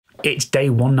It's day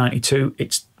 192.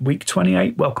 It's week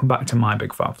 28. Welcome back to my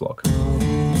Big Fat Vlog.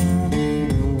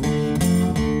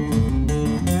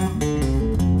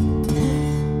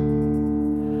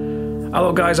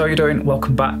 Hello guys, how are you doing?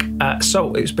 Welcome back.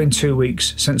 So it's been 2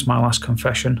 weeks since my last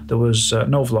confession. There was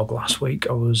no vlog last week.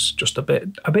 I was just a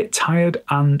bit tired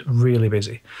and really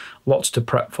busy. Lots to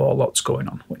prep for, lots going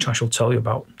on, which I shall tell you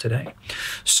about today.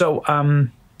 So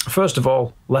first of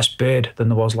all, less beard than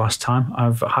there was last time.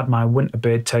 I've had my winter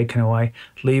beard taken away,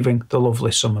 leaving the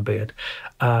lovely summer beard.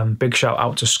 Big shout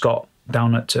out to Scott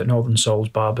down at Northern Souls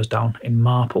Barbers down in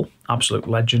Marple. Absolute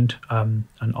legend, and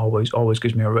always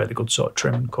gives me a really good sort of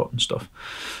trim and cut and stuff.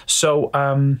 So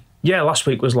yeah, last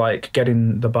week was like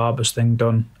getting the barbers thing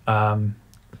done,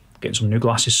 getting some new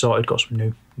glasses sorted, got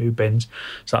some new bins,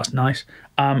 so that's nice.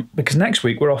 Because next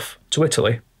week we're off to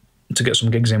Italy to get some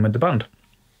gigs in with the band.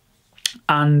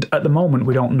 And at the moment,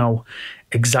 we don't know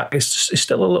exactly. It's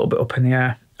still a little bit up in the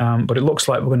air, but it looks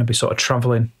like we're going to be sort of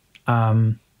travelling,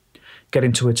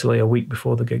 getting to Italy a week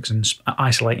before the gigs and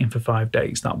isolating for 5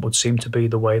 days. That would seem to be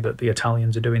the way that the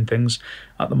Italians are doing things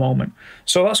at the moment.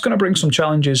 So that's going to bring some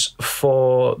challenges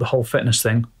for the whole fitness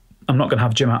thing. I'm not going to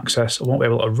have gym access. I won't be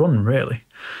able to run, really.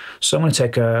 So I'm going to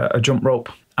take a jump rope,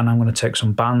 and I'm going to take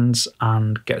some bands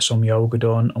and get some yoga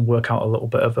done and work out a little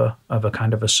bit of a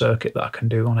kind of a circuit that I can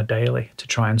do on a daily to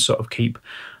try and sort of keep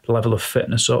the level of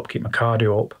fitness up, keep my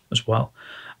cardio up as well.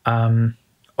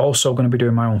 Also going to be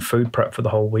doing my own food prep for the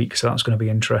whole week, so that's going to be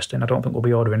interesting. I don't think we'll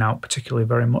be ordering out particularly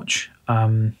very much.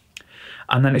 And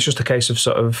then it's just a case of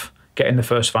sort of getting the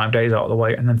first 5 days out of the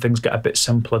way, and then things get a bit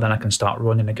simpler. Then I can start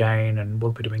running again, and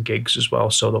we'll be doing gigs as well,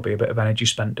 so there'll be a bit of energy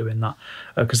spent doing that,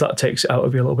 because that takes it out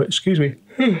of you a little bit. Excuse me,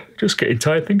 just getting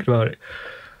tired thinking about it.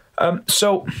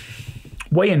 So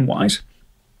weigh-in wise,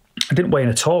 I didn't weigh in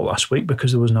at all last week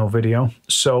because there was no video.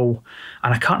 So,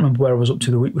 and I can't remember where I was up to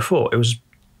the week before. It was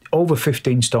over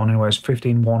 15 stone anyway. It's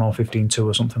 15.1 or 15.2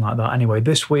 or something like that. Anyway,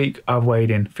 this week I've weighed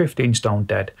in 15 stone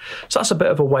dead. So that's a bit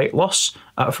of a weight loss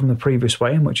from the previous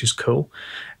weigh-in, which is cool.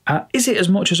 Is it as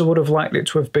much as I would have liked it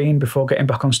to have been before getting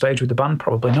back on stage with the band?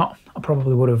 Probably not. I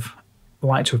probably would have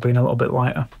liked to have been a little bit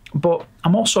lighter. But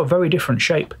I'm also a very different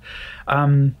shape.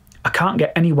 I can't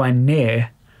get anywhere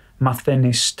near my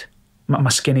thinnest, my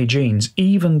skinny jeans,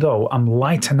 even though I'm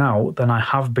lighter now than I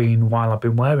have been while I've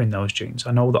been wearing those jeans.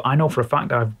 I know for a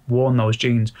fact I've worn those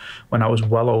jeans when I was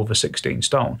well over 16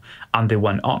 stone, and they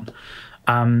went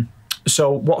on. So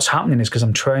what's happening is, because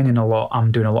I'm training a lot,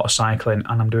 I'm doing a lot of cycling,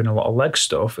 and I'm doing a lot of leg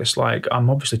stuff, it's like I'm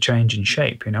obviously changing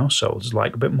shape, you know, so there's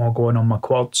like a bit more going on my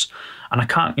quads, and I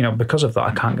can't, you know, because of that,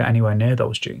 I can't get anywhere near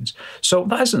those jeans. So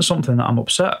that isn't something that I'm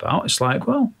upset about. It's like,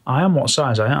 well, I am what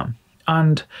size I am,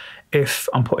 and if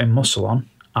I'm putting muscle on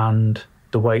and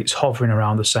the weight's hovering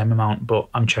around the same amount, but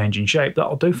I'm changing shape,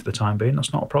 that'll do for the time being.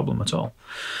 That's not a problem at all.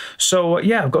 So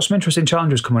yeah, I've got some interesting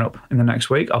challenges coming up in the next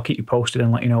week. I'll keep you posted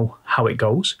and let you know how it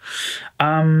goes.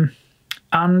 And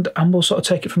we'll sort of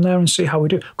take it from there and see how we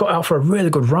do. Got out for a really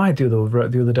good ride the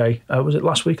other day. Was it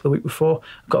last week or the week before?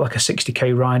 Got like a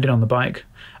 60k ride in on the bike.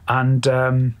 And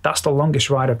that's the longest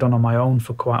ride I've done on my own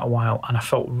for quite a while. And I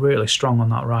felt really strong on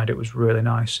that ride. It was really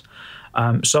nice.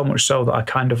 So much so that I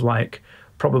kind of like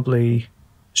probably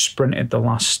sprinted the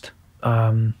last,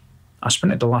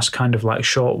 kind of like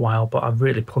short while, but I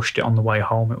really pushed it on the way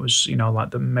home. It was, you know,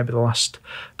 like maybe the last,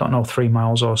 don't know, 3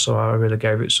 miles or so, I really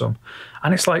gave it some.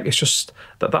 And it's like, it's just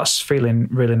that's feeling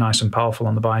really nice and powerful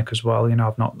on the bike as well. You know,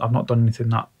 I've not done anything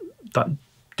that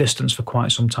distance for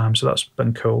quite some time, so that's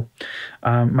been cool.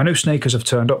 My new sneakers have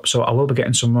turned up, so I will be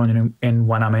getting some running in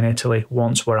when I'm in Italy,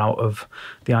 once we're out of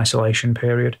the isolation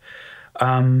period.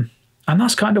 And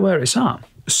that's kind of where it's at.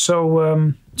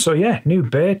 So yeah, new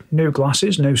beard, new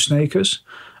glasses, new sneakers,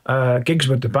 gigs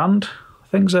with the band.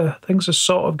 Things are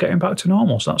sort of getting back to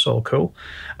normal, so that's all cool.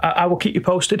 I will keep you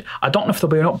posted. I don't know if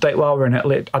there'll be an update while we're in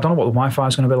Italy. I don't know what the Wi-Fi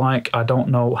is going to be like. I don't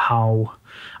know how.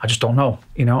 I just don't know.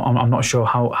 You know, I'm not sure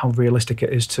how realistic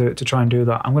it is to try and do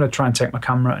that. I'm going to try and take my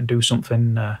camera and do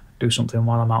something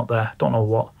while I'm out there. Don't know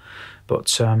what,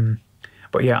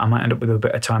 but yeah, I might end up with a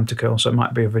bit of time to kill, so it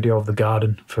might be a video of the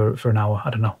garden for an hour. I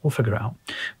don't know. We'll figure it out.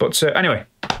 But anyway,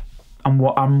 I'm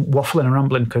waffling and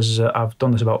rambling because I've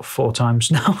done this about 4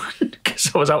 times now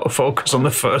because I was out of focus on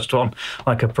the first one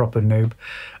like a proper noob.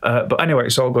 But anyway,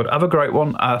 it's all good. Have a great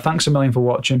one. Thanks a million for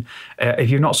watching. If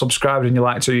you've not subscribed and you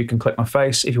like to, you can click my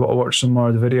face. If you want to watch some more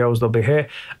of the videos, they'll be here.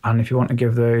 And if you want to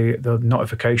give the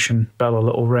notification bell a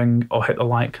little ring or hit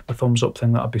the thumbs up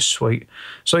thing, that'd be sweet.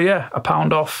 So yeah,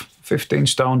 £1 off, 15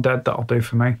 stone dead, that'll do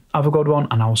for me. Have a good one,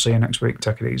 and I will see you next week.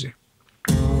 Take it easy.